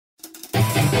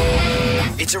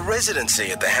It's a residency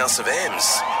at the House of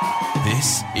M's.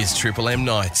 This is Triple M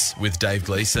Nights with Dave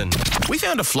Gleeson. We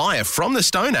found a flyer from the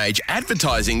Stone Age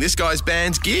advertising this guy's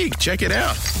band's gig. Check it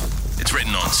out. It's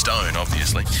written on stone,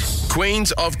 obviously.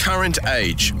 Queens of current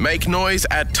age. Make noise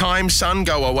at time sun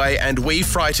go away and we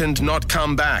frightened not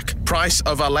come back. Price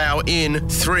of allow in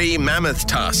 3 mammoth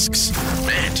tusks.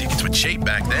 Man, tickets were cheap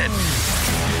back then.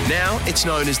 Now it's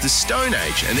known as the Stone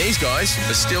Age, and these guys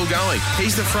are still going.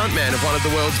 He's the frontman of one of the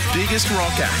world's biggest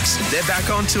rock acts. They're back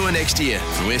on tour next year,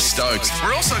 and we're stoked.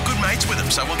 We're also good mates with them,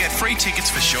 so we'll get free tickets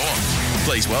for sure.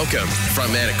 Please welcome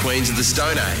frontman of Queens of the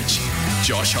Stone Age,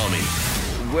 Josh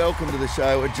Homme. Welcome to the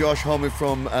show. Josh Homme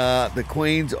from the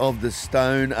Queens of the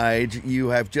Stone Age. You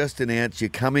have just announced you're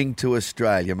coming to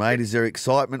Australia, mate. Is there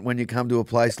excitement when you come to a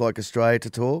place like Australia to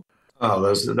tour? Oh,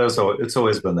 it's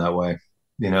always been that way.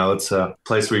 You know, it's a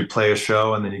place where you play a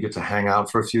show and then you get to hang out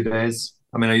for a few days.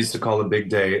 I mean, I used to call the big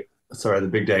day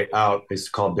out. I used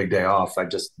to call it big day off. I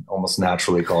just almost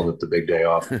naturally called it the big day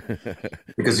off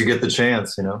because you get the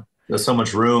chance, you know. There's so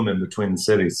much room in between the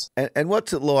cities. And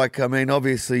what's it like? I mean,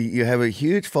 obviously you have a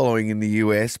huge following in the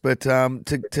US, but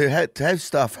to have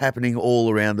stuff happening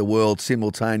all around the world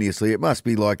simultaneously, it must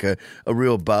be like a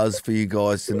real buzz for you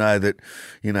guys to know that,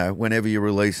 you know, whenever you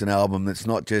release an album that's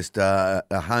not just a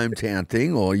hometown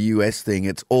thing or a US thing,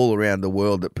 it's all around the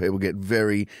world that people get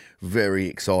very, very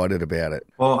excited about it.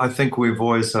 Well, I think we've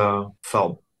always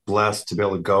felt blessed to be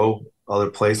able to go other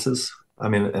places. I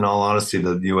mean, in all honesty,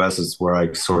 the U.S. is where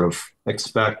I sort of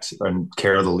expect and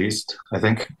care the least, I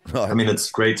think. I mean, it's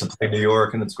great to play New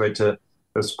York, and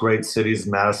there's great cities,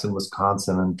 Madison,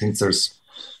 Wisconsin, and I think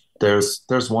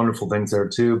there's wonderful things there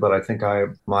too. But I think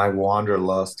my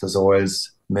wanderlust has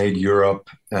always made Europe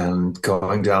and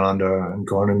going down under and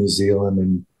going to New Zealand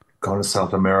and going to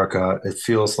South America. It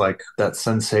feels like that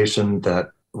sensation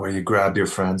where you grab your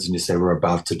friends and you say, we're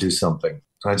about to do something.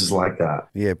 I just like that.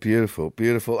 Yeah, beautiful,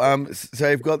 beautiful. So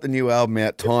you've got the new album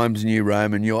out, Times New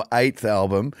Roman, your 8th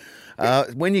album.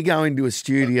 When you go into a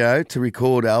studio to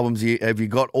record albums, have you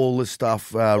got all the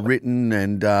stuff written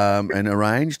and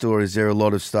arranged, or is there a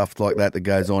lot of stuff like that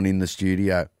goes on in the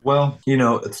studio? Well, you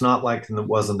know, it's not like it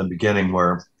was in the beginning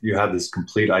where you had these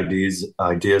complete ideas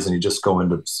and you just go in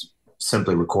to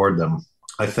simply record them.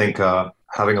 I think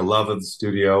having a love of the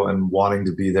studio and wanting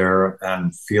to be there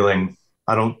and feeling...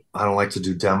 I don't like to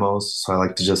do demos, so I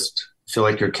like to just feel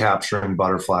like you're capturing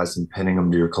butterflies and pinning them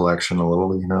to your collection a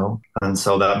little, you know? And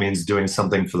so that means doing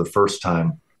something for the first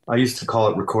time. I used to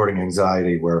call it recording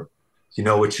anxiety, where you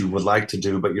know what you would like to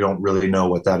do, but you don't really know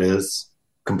what that is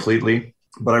completely.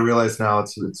 But I realize now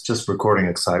it's just recording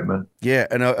excitement. Yeah,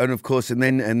 and of course, and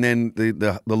then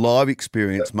the live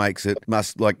experience must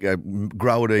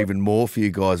grow it even more for you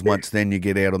guys once then you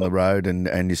get out on the road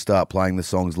and you start playing the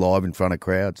songs live in front of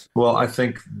crowds. Well, I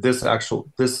think this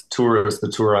tour is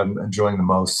the tour I'm enjoying the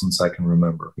most since I can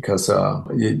remember, because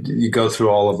you go through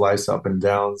all of life's up and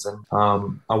downs,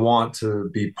 and I want to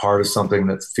be part of something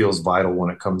that feels vital when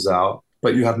it comes out.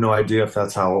 But you have no idea if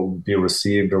that's how it will be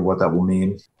received or what that will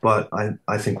mean. But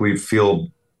I think we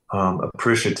feel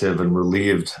appreciative and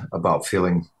relieved about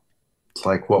feeling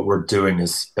like what we're doing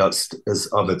is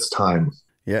of its time.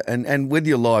 Yeah, and with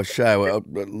your live show,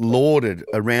 lauded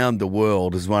around the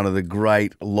world as one of the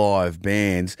great live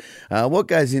bands. What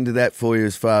goes into that for you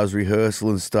as far as rehearsal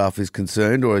and stuff is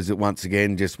concerned, or is it once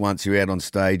again just once you're out on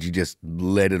stage, you just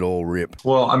let it all rip?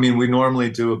 Well, I mean, we normally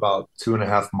do about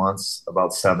 2.5 months,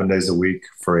 about 7 days a week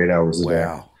for 8 hours a day.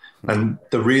 Wow. And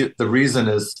the reason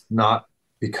is not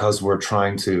because we're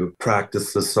trying to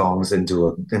practice the songs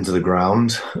into the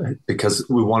ground, because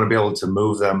we want to be able to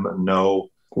move them and know.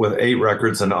 With 8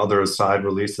 records and other side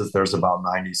releases, there's about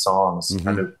 90 songs. Mm-hmm.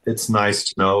 And it's nice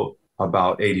to know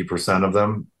about 80% of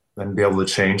them and be able to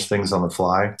change things on the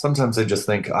fly. Sometimes I just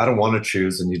think, I don't want to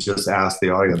choose, and you just ask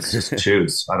the audience, just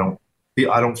choose. I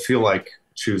don't feel like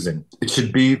choosing. It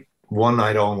should be one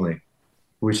night only.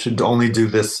 We should only do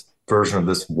this version of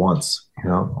this once, you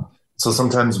know? So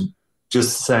sometimes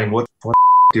just saying, what do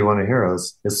you want to hear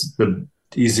is the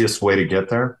easiest way to get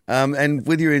there. And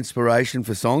with your inspiration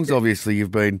for songs, obviously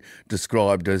you've been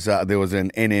described as there was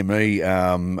an NME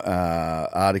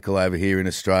article over here in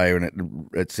Australia, and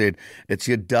it said it's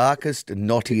your darkest,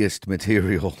 knottiest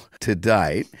material to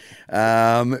date.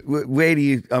 Where do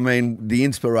you? I mean, the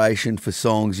inspiration for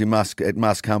songs it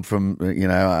must come from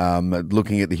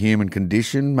looking at the human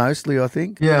condition mostly, I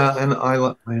think. Yeah, and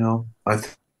I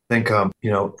think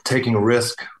taking a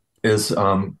risk is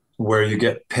where you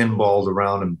get pinballed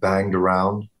around and banged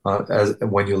around. As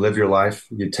when you live your life,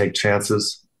 you take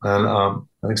chances. And I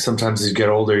think sometimes as you get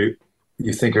older,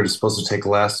 you think you're supposed to take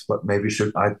less, but maybe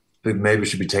should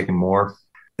be taking more.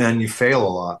 and you fail a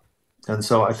lot. And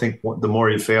so I think the more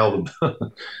you fail,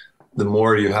 the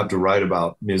more you have to write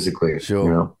about musically. Sure.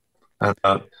 You know,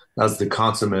 and as the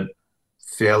consummate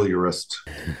failureist,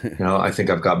 I think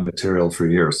I've got material for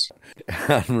years.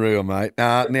 Unreal, mate.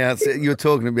 Now, so you're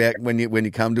talking about when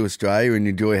you come to Australia and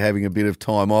you enjoy having a bit of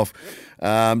time off.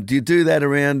 Do you do that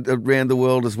around the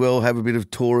world as well? Have a bit of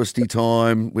touristy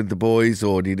time with the boys,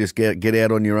 or do you just get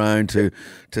out on your own to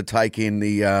take in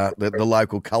the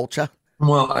local culture?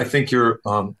 Well, I think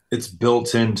it's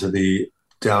built into the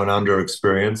down under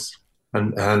experience,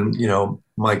 and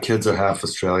my kids are half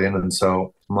Australian, and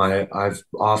so I've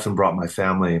often brought my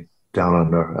family down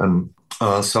under, and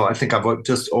so I think I've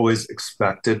just always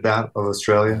expected that of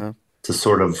Australia to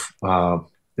sort of.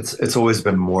 It's always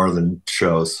been more than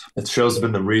shows. Shows have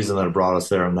been the reason that it brought us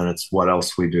there, and then it's what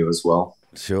else we do as well.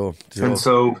 Sure. And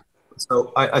so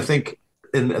I think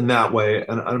in that way,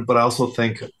 but I also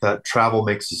think that travel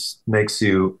makes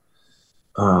you.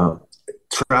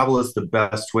 Travel is the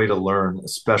best way to learn,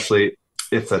 especially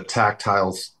if the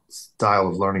tactile style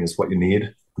of learning is what you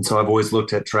need. And so I've always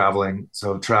looked at traveling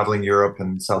Europe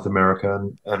and South America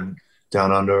and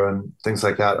down under and things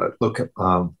like that.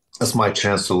 That's my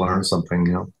chance to learn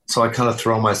something, So I kind of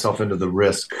throw myself into the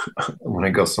risk when I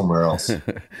go somewhere else.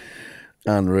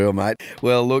 Unreal, mate.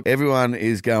 Well, look, everyone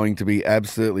is going to be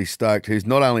absolutely stoked who's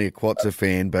not only a QOTSA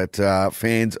fan, but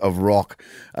fans of rock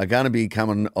are going to be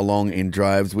coming along in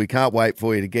droves. We can't wait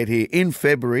for you to get here in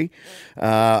February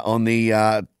on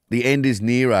the End Is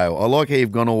Nero. I like how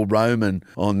you've gone all Roman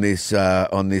on this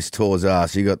tour's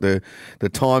ass. You got the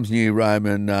Times New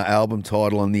Roman album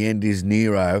title and The End Is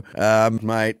Nero.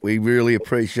 Mate, we really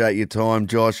appreciate your time,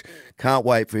 Josh. Can't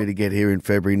wait for you to get here in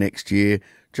February next year.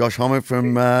 Josh Homme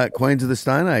from Queens of the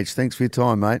Stone Age. Thanks for your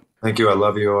time, mate. Thank you. I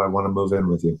love you. I want to move in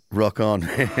with you. Rock on. For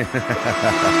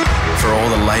all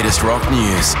the latest rock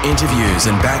news, interviews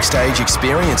and backstage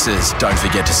experiences, don't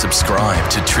forget to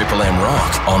subscribe to Triple M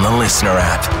Rock on the Listener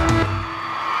app.